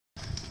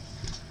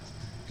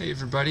Hey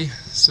everybody,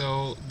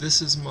 so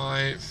this is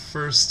my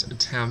first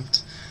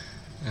attempt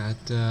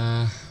at,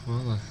 a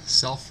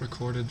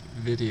self-recorded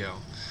video.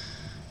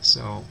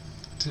 So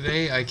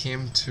today I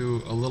came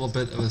to a little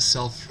bit of a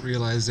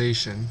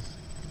self-realization.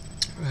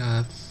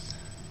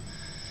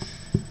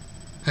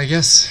 I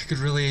guess I could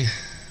really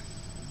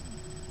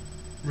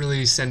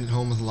send it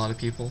home with a lot of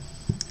people.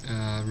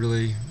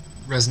 Really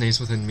resonates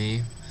within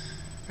me,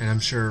 and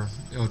I'm sure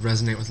it would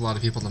resonate with a lot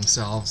of people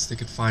themselves. They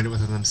could find it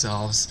within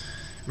themselves,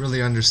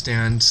 really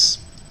understand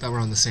that we're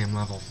on the same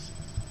level.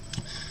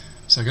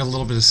 So I got a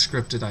little bit of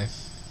scripted. I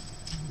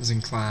was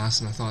in class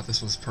and I thought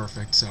this was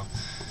perfect. So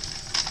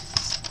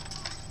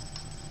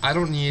I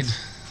don't need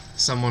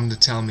someone to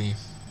tell me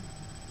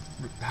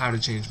how to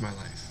change my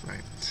life,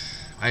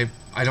 right?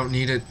 I don't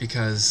need it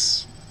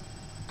because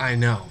I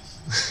know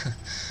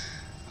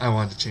I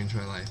want to change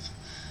my life.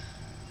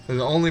 But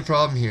the only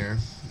problem here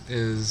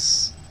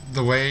is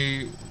the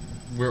way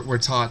we're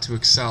taught to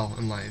excel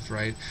in life,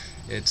 right?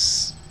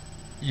 It's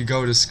you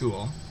go to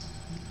school,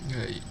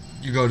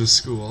 you go to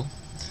school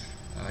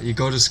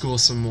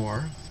some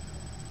more,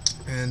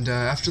 and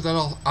after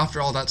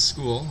all that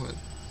school,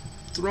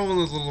 throw in a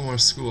little more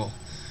school.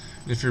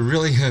 And if you're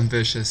really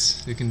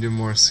ambitious, you can do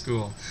more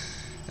school.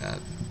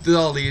 This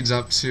all leads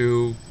up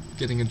to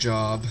getting a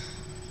job,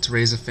 to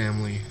raise a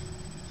family,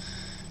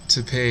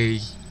 to pay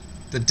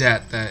the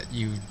debt that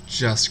you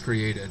just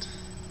created.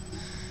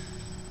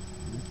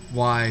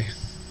 Why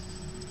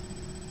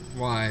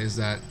is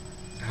that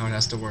how it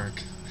has to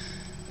work?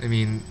 I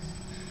mean,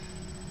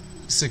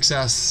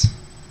 success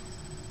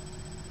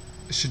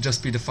should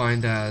just be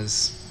defined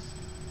as,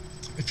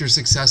 if you're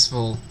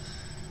successful,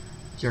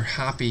 you're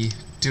happy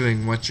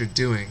doing what you're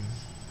doing.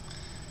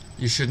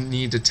 You shouldn't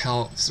need to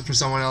tell for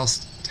someone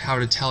else how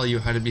to tell you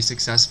how to be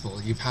successful.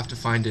 You have to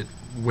find it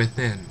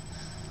within,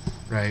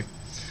 right?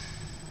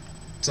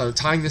 So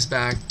tying this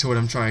back to what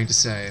I'm trying to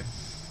say,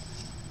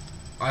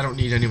 I don't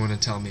need anyone to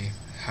tell me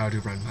how to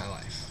run my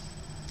life.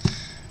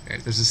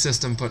 Right? There's a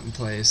system put in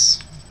place.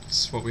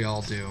 It's what we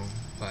all do,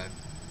 but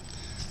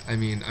I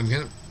mean, I'm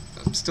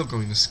still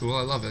going to school.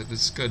 I love it.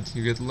 It's good.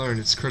 You get to learn.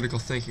 It's critical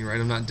thinking, right?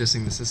 I'm not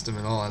dissing the system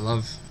at all. I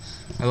love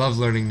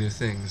learning new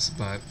things,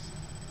 but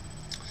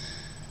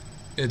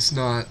it's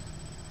not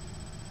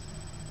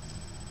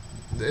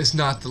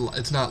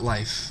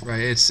life,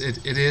 right?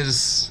 It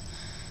is,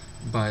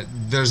 but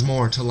there's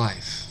more to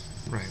life,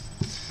 right?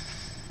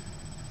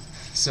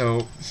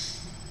 So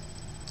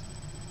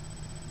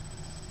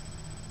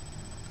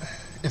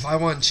if I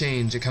want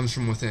change, it comes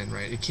from within,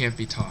 right? It can't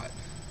be taught.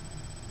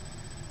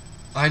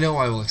 I know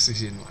I will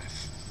succeed in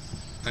life.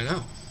 I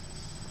know.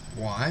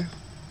 Why?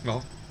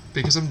 Well,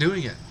 because I'm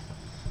doing it.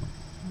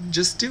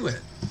 Just do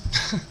it.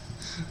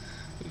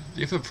 If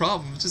you have a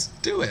problem,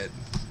 just do it,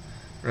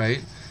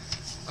 right?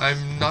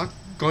 I'm not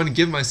going to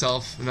give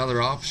myself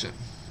another option.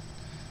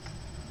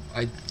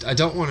 I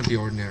don't want to be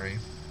ordinary.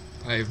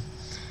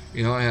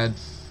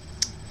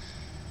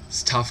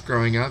 It's tough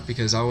growing up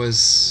because I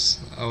was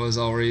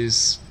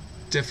always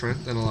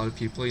different than a lot of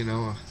people,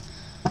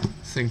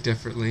 think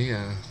differently,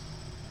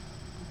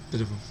 bit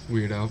of a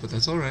weirdo, but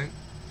that's alright.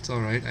 It's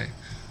alright. I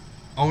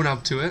own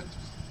up to it,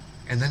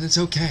 and then it's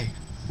okay.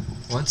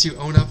 Once you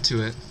own up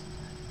to it,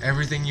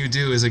 everything you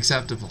do is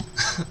acceptable.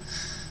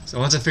 So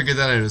once I figured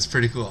that out, it was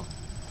pretty cool.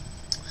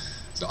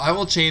 So I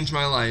will change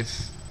my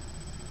life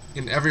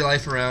in every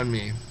life around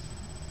me,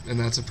 and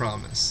that's a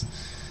promise.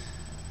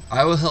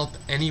 I will help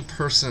any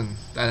person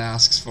that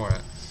asks for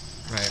it,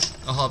 right?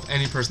 I'll help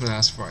any person that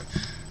asks for it.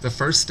 The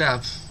first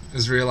step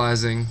is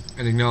realizing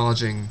and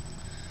acknowledging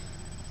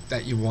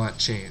that you want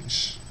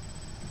change.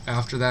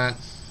 After that,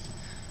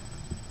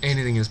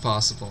 anything is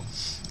possible.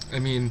 I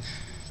mean,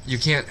 you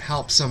can't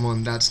help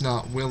someone that's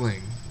not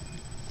willing.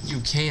 You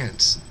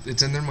can't.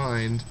 It's in their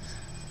mind.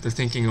 They're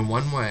thinking in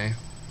one way.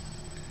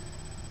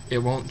 It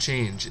won't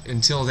change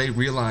until they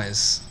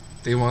realize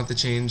they want the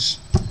change.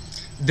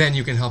 Then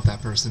you can help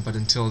that person, but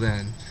until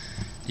then,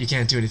 you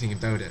can't do anything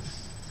about it.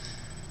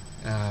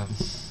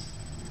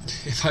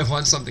 If I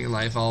want something in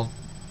life, I'll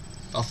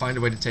find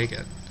a way to take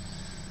it.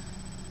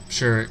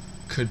 Sure, it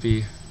could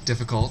be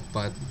difficult,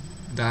 but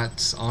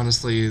that's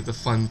honestly the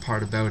fun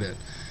part about it.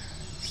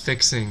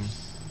 Fixing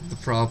the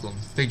problem,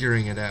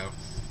 figuring it out.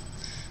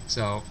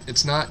 So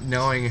it's not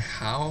knowing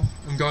how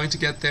I'm going to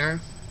get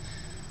there.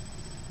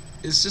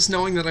 It's just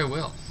knowing that I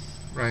will,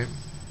 right?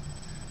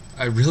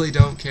 I really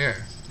don't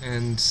care,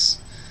 and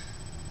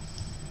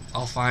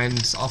I'll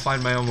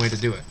find my own way to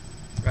do it,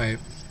 right?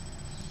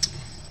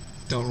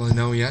 Don't really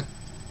know yet.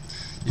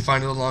 You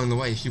find it along the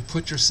way. If you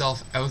put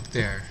yourself out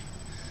there,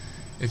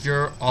 if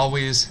you're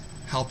always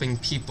helping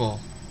people,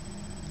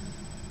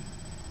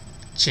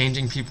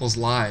 changing people's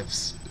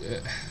lives,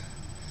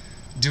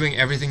 doing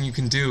everything you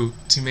can do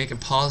to make a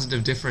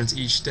positive difference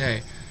each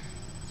day,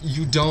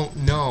 you don't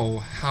know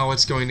how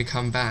it's going to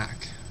come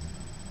back,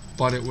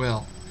 but it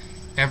will.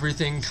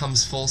 Everything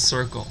comes full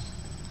circle,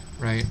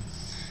 right?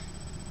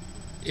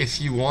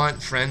 If you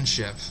want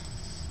friendship,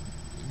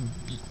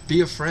 be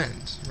a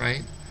friend,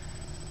 right?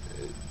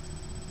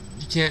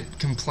 can't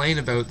complain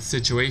about the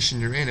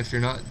situation you're in if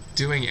you're not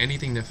doing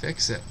anything to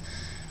fix it.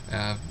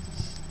 I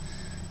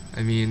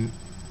mean,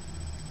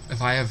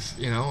 if I have,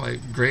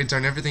 like, grades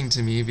aren't everything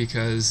to me,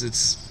 because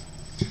it's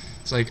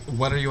like,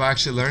 what are you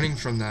actually learning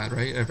from that,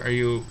 right? Are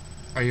you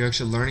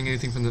actually learning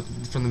anything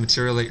from the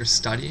material that you're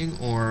studying,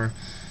 or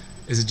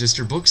is it just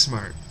your book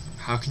smart?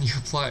 How can you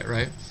apply it,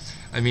 right?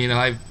 I mean,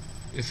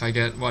 if I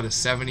get a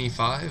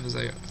 75,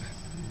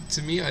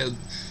 to me,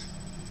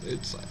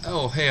 it's like,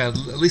 oh, hey, I'd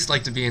at least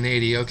like to be an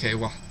 80. Okay,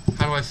 well,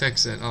 how do I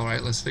fix it? All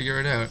right, let's figure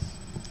it out.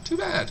 Too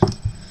bad.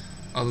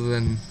 Other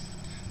than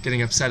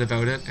getting upset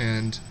about it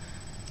and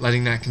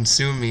letting that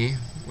consume me,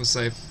 was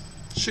like,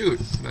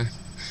 shoot, I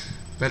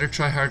better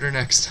try harder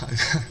next time.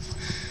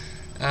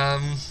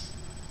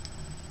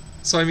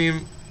 So I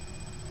mean,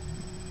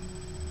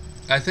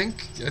 I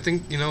think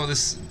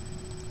this.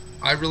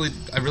 I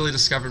really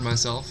discovered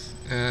myself,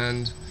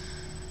 and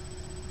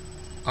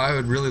I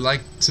would really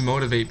like to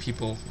motivate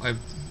people.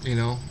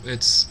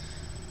 It's,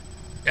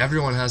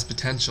 everyone has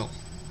potential.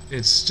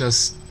 It's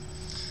just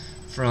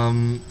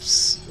from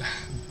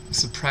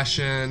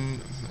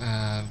suppression.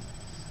 I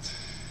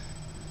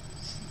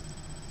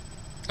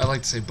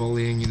like to say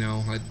bullying.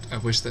 I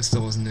wish that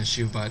still was an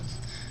issue, but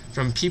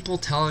from people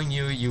telling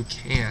you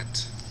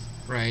can't,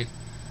 right?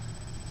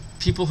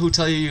 People who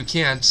tell you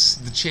can't,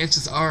 the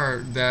chances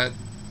are that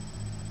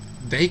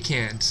they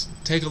can't.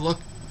 Take a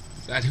look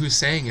at who's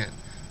saying it.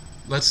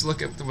 Let's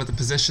look at the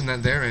position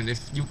that they're in.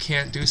 If you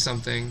can't do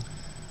something,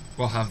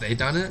 well, have they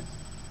done it?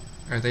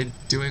 Are they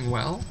doing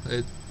well?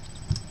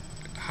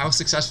 How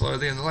successful are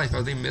they in life?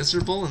 Are they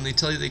miserable and they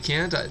tell you they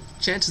can't?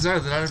 Chances are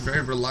they're not a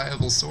very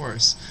reliable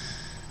source.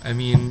 I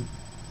mean,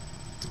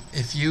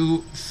 if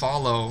you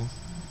follow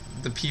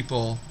the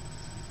people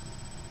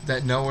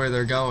that know where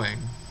they're going,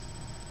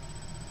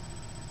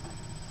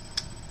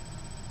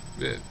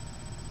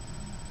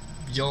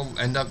 you'll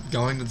end up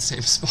going to the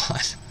same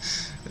spot.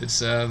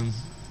 It's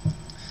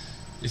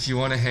if you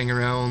want to hang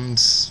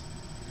around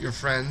your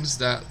friends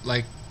that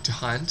like to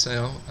hunt,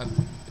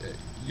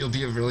 you'll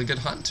be a really good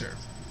hunter.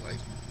 Like,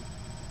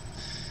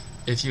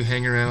 if you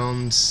hang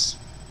around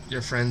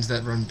your friends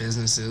that run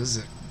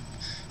businesses,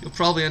 you'll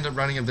probably end up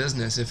running a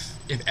business. If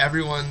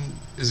everyone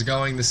is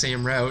going the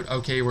same route,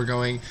 okay, we're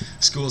going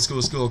school,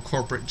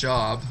 corporate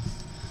job,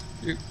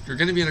 you're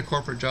going to be in a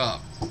corporate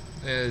job.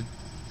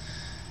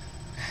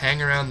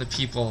 Hang around the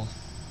people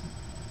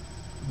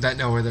that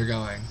know where they're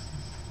going.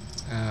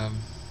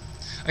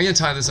 I'm going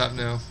to tie this up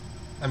now.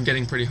 I'm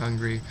getting pretty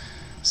hungry.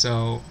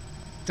 So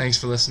thanks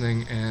for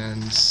listening,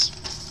 and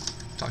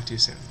talk to you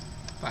soon.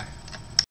 Bye.